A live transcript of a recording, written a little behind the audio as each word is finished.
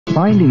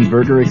Finding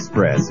Burger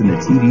Express in the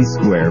TD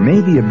Square may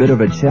be a bit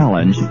of a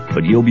challenge,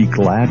 but you'll be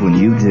glad when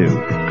you do.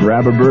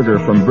 Grab a burger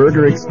from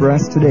Burger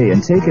Express today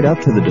and take it up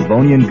to the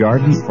Devonian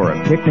Gardens for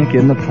a picnic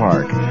in the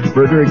park.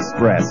 Burger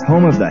Express,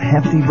 home of the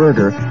hefty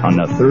burger on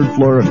the 3rd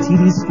floor of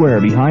TD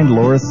Square behind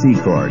Laura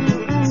Secord.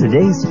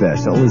 Today's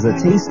special is a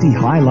tasty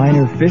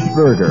Highliner fish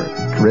burger,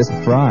 crisp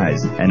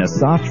fries, and a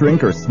soft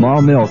drink or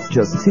small milk,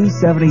 just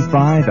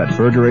 $2.75 at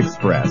Burger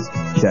Express.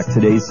 Check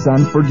today's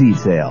Sun for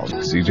details.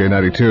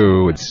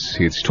 CJ92,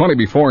 it's 20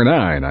 before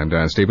 9. I'm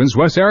Don Stevens.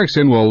 Wes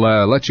Erickson will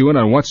let you in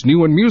on what's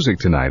new in music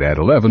tonight at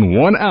 11,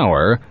 1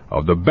 hour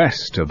of the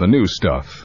best of the new stuff.